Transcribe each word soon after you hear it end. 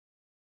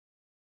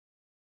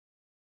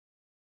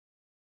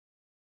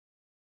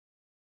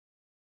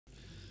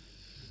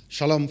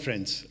Shalom,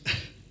 friends.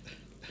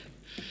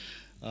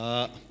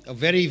 A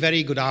very,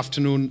 very good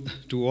afternoon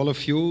to all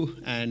of you,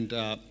 and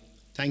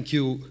thank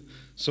you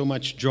so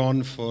much,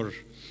 John, for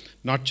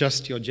not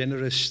just your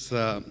generous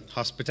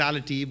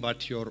hospitality,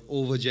 but your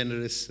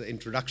over-generous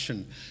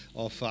introduction.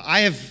 I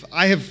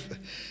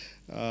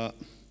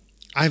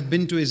have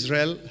been to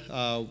Israel.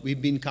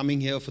 We've been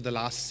coming here for the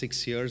last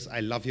 6 years.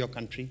 I love your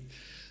country.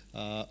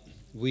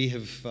 We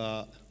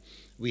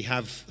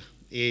have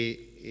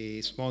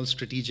a small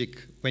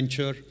strategic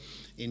venture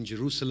in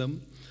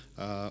Jerusalem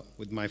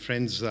with my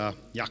friends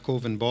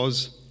Yaakov and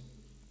Boz.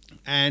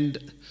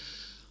 And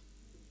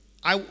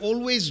I've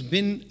always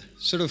been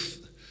sort of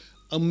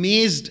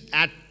amazed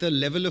at the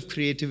level of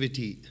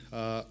creativity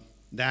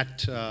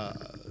that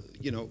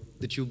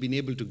you've been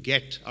able to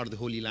get out of the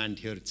Holy Land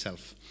here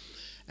itself.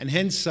 And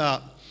hence,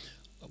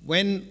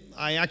 when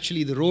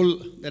the role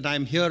that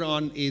I'm here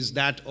on is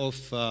that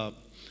of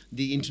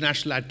the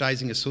International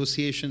Advertising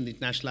Association. The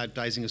International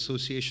Advertising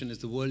Association is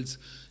the world's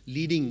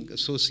leading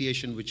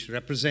association which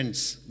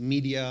represents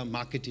media,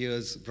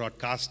 marketeers,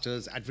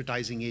 broadcasters,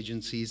 advertising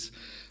agencies.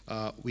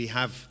 We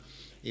have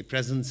a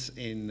presence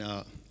in,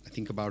 I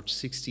think, about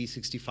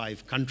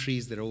 65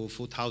 countries. There are over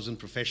 4,000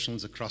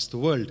 professionals across the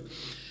world.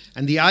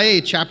 And the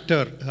IA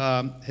chapter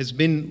has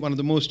been one of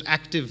the most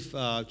active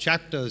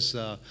chapters,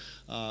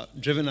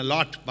 driven a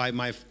lot by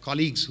my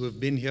colleagues who have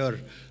been here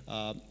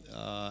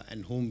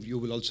and whom you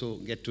will also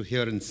get to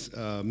hear and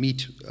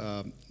meet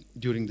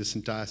during this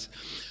entire.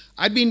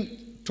 I've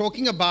been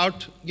talking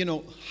about,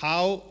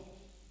 how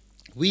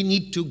we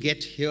need to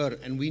get here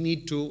and we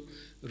need to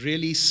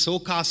really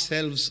soak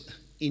ourselves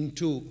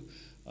into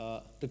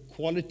the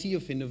quality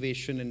of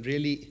innovation and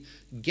really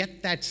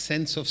get that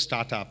sense of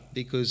startup,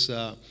 because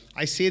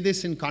I say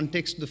this in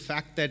context of the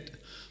fact that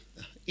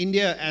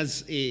India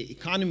as an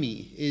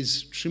economy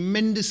is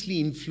tremendously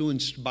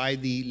influenced by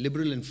the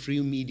liberal and free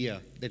media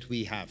that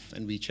we have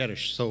and we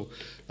cherish. So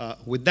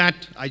with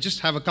that, I just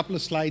have a couple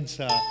of slides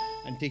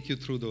and take you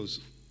through those.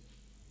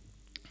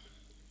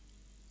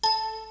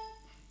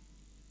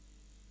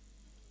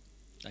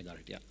 I got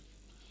it, yeah.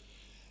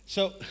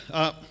 So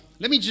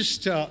let me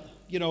just,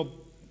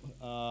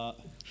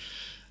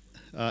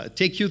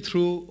 take you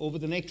through over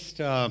the next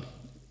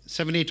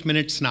 7-8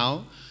 minutes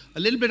now, a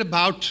little bit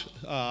about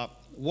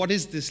what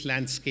is this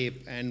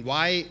landscape and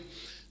why,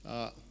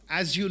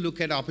 as you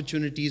look at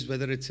opportunities,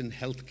 whether it's in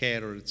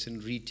healthcare or it's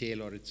in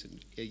retail or it's in,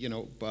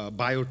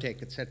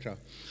 biotech, etc.,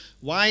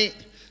 why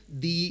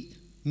the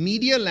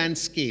media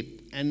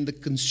landscape and the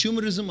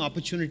consumerism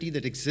opportunity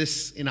that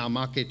exists in our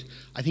market,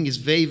 I think, is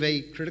very,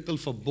 very critical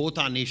for both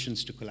our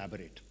nations to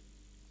collaborate.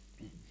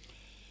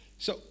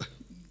 So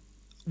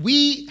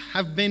we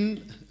have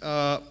been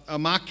a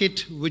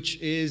market which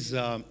is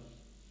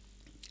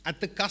at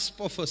the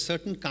cusp of a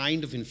certain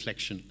kind of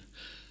inflection.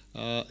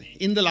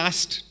 In the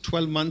last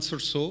 12 months or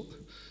so,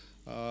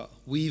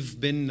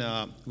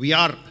 we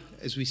are,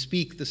 as we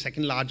speak, the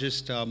second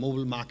largest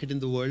mobile market in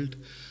the world.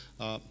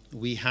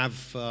 We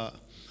have, I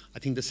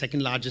think, the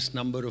second largest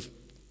number of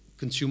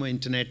consumer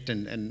internet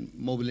and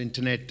mobile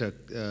internet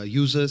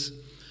users.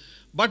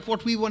 But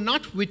what we were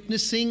not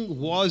witnessing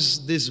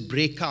was this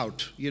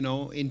breakout,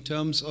 in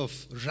terms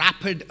of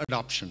rapid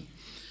adoption.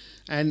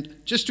 And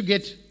just to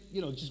get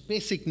just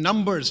basic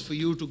numbers for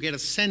you to get a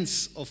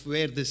sense of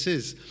where this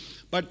is.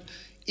 But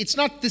it's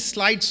not this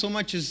slide so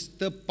much as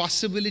the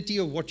possibility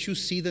of what you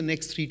see the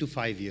next 3 to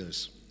 5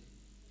 years.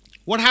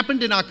 What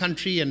happened in our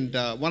country, and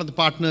one of the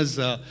partners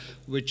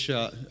which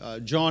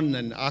John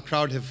and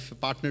OurCrowd have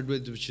partnered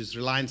with, which is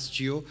Reliance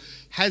Jio,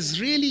 has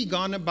really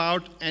gone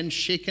about and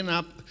shaken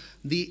up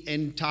the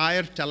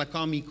entire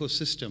telecom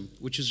ecosystem,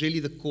 which is really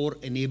the core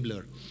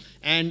enabler.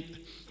 And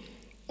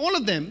all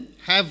of them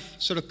have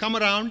sort of come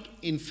around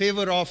in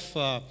favor of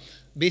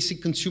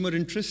basic consumer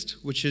interest,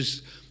 which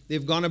is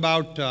they've gone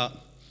about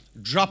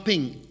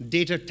dropping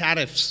data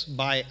tariffs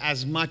by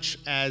as much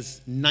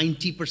as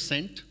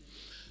 90%.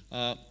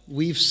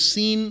 We've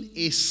seen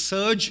a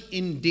surge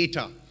in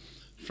data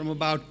from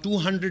about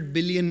 200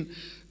 billion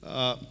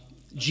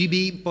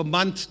GB per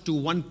month to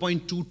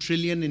 1.2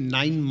 trillion in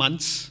 9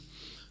 months.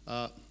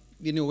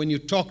 When you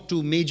talk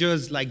to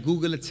majors like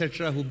Google,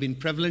 etc., who've been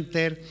prevalent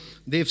there,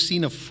 they've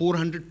seen a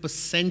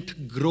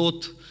 400%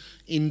 growth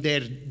in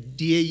their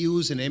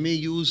DAUs and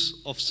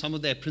MAUs of some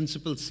of their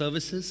principal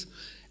services.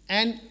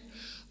 And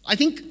I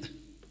think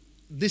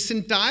this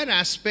entire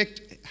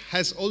aspect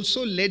has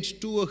also led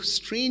to a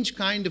strange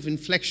kind of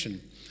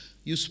inflection.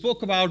 You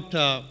spoke about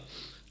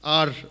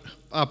our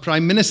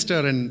Prime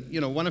Minister, and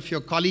one of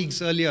your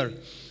colleagues earlier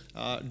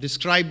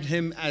described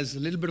him as a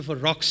little bit of a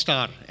rock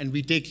star, and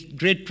we take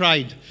great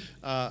pride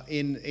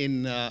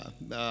in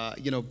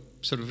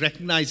sort of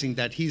recognizing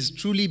that. He's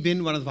truly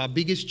been one of our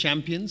biggest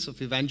champions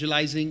of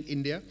evangelizing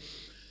India,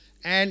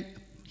 and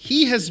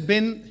he has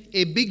been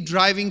a big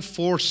driving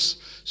force.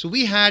 So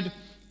we had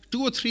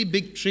 2 or 3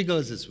 big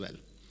triggers as well.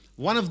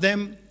 One of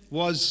them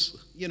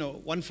was,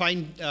 one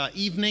fine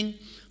evening,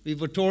 We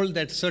were told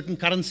that certain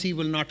currency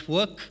will not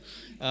work,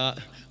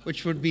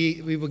 which would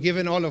be, we were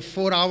given all of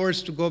 4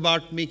 hours to go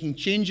about making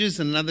changes,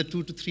 and another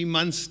 2 to 3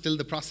 months till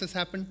the process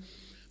happened.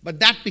 But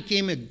that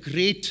became a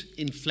great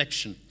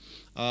inflection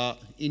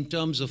in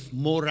terms of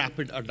more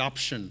rapid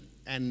adoption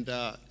and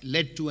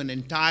led to an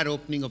entire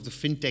opening of the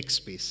fintech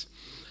space.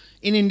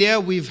 In India,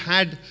 we've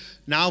had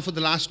now for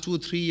the last 2 or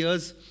 3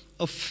 years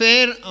a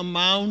fair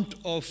amount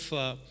of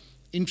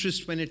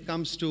interest when it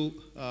comes to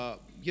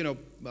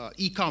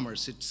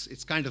e-commerce.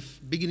 It's kind of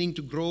beginning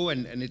to grow,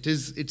 and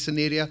it's an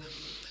area.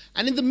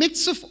 And in the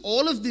midst of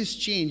all of this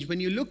change, when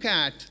you look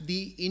at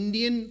the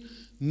Indian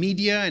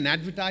media and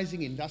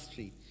advertising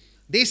industry,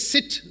 they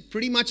sit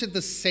pretty much at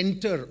the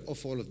center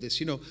of all of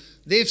this.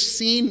 They've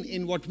seen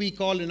in what we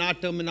call in our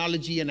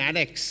terminology an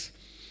ADX,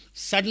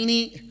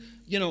 suddenly,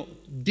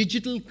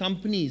 digital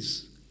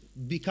companies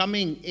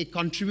becoming a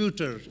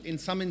contributor in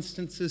some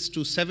instances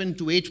to 7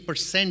 to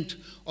 8%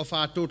 of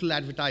our total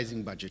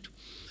advertising budget.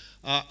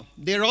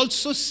 They're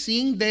also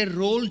seeing their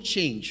role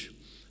change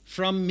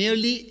from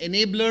merely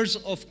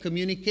enablers of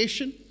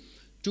communication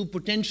to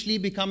potentially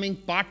becoming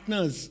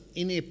partners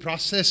in a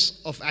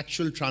process of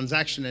actual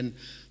transaction. And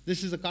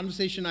this is a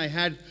conversation I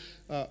had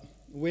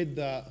with,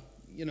 a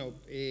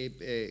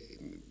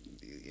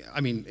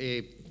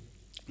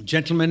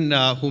gentleman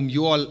whom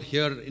you all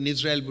here in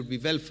Israel would be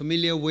well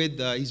familiar with.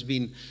 He's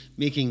been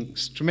making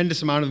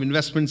tremendous amount of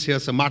investments here,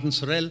 Sir Martin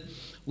Sorrell.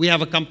 We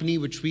have a company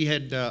which we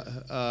had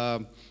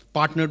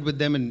partnered with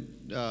them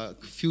a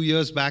few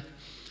years back.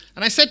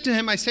 And I said to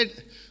him,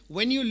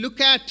 when you look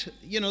at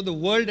the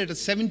world at a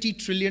 $70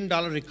 trillion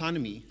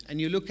economy, and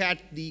you look at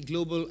the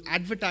global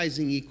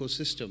advertising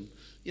ecosystem,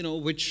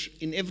 which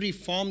in every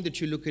form that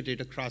you look at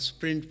it across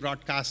print,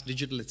 broadcast,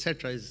 digital,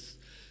 etc., is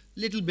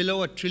little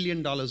below $1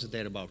 trillion or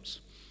thereabouts.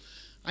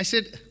 I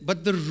said,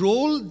 but the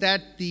role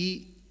that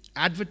the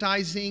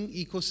advertising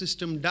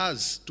ecosystem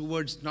does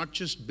towards not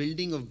just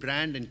building of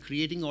brand and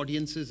creating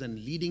audiences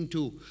and leading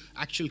to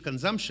actual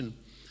consumption,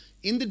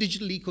 in the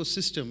digital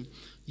ecosystem,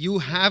 you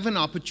have an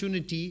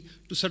opportunity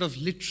to sort of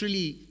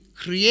literally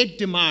create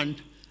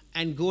demand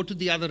and go to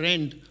the other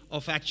end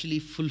of actually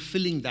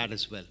fulfilling that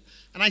as well.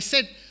 And I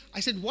said,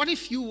 what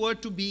if you were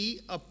to be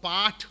a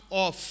part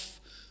of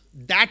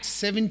that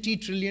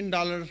 $70 trillion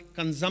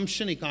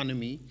consumption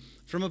economy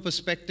from a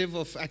perspective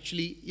of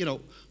actually,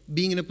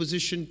 being in a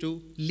position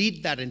to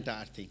lead that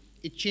entire thing?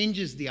 It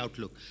changes the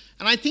outlook.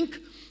 And I think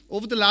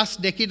over the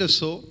last decade or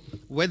so,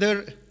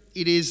 whether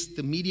it is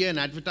the media and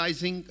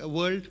advertising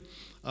world,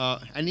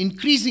 and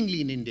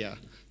increasingly in India,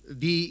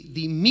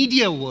 the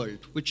media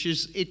world, which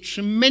is a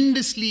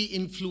tremendously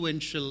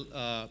influential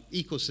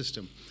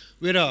ecosystem.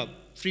 We're a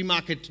free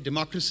market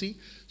democracy,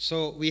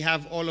 so we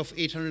have all of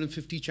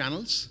 850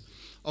 channels,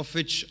 of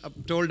which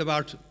I'm told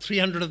about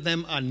 300 of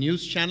them are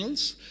news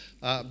channels,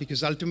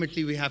 because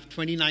ultimately we have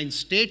 29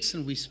 states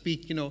and we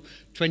speak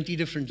 20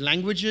 different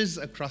languages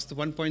across the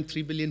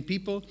 1.3 billion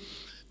people.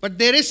 But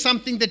there is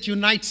something that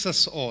unites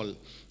us all,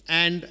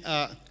 and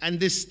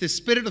this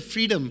spirit of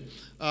freedom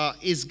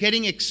is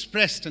getting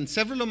expressed. And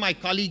several of my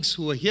colleagues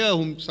who are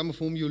here, some of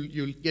whom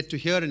you'll get to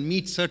hear and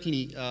meet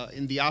certainly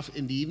in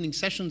the evening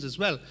sessions as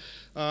well,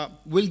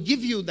 will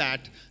give you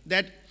that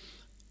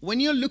when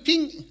you're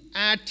looking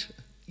at,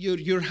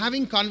 you're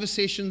having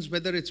conversations,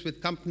 whether it's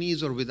with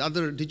companies or with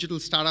other digital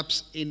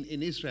startups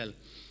in Israel,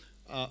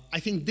 I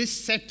think this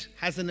set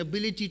has an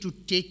ability to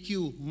take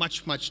you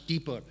much, much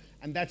deeper.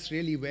 And that's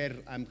really where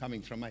I'm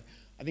coming from. I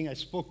think I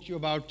spoke to you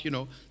about,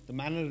 the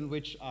manner in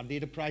which our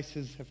data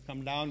prices have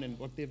come down and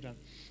what they've done.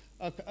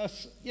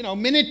 A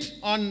minute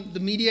on the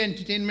media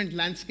entertainment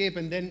landscape,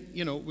 and then,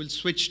 we'll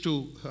switch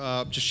to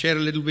just share a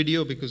little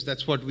video, because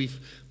that's what we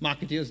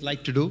marketeers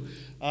like to do.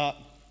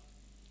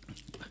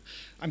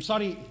 I'm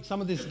sorry,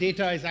 some of this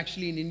data is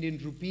actually in Indian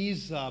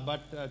rupees,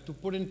 but to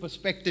put in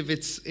perspective,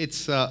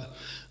 it's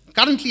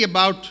currently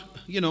about,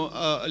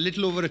 a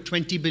little over a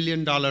 $20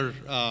 billion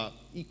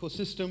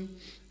ecosystem,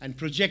 and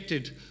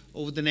projected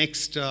over the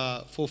next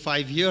 4 or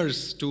 5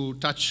 years to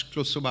touch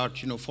close to about,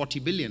 40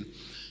 billion.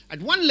 At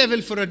one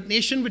level, for a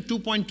nation with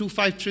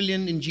 2.25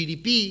 trillion in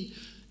GDP,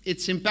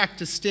 its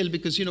impact is still,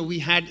 because, we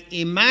had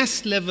a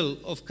mass level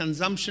of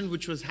consumption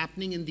which was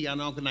happening in the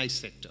unorganized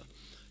sector.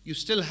 You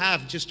still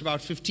have just about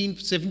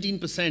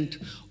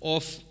 17%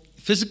 of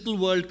physical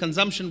world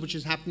consumption which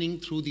is happening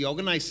through the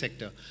organized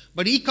sector.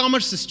 But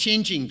e-commerce is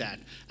changing that.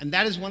 And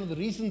that is one of the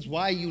reasons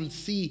why you'll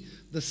see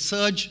the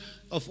surge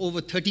of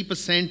over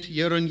 30%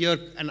 year on year.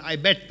 And I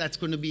bet that's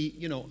going to be,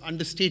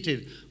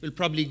 understated, will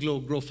probably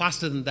grow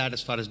faster than that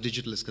as far as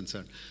digital is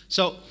concerned.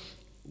 So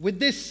with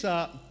this,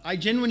 I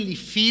genuinely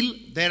feel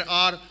there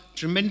are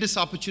tremendous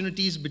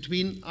opportunities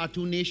between our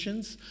two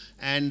nations.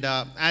 And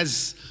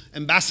as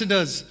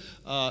ambassadors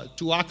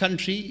to our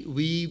country,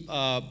 we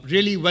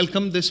really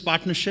welcome this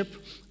partnership.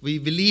 We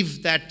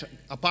believe that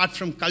apart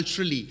from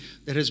culturally,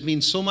 there has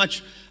been so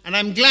much. And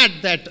I'm glad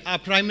that our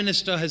Prime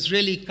Minister has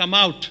really come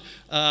out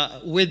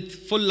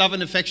with full love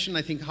and affection.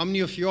 I think how many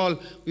of you all,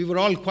 we were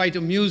all quite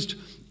amused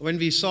when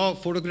we saw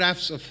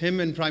photographs of him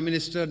and Prime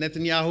Minister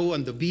Netanyahu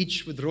on the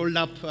beach with rolled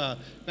up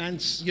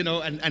pants,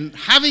 and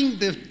having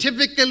the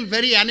typical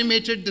very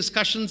animated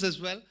discussions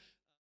as well.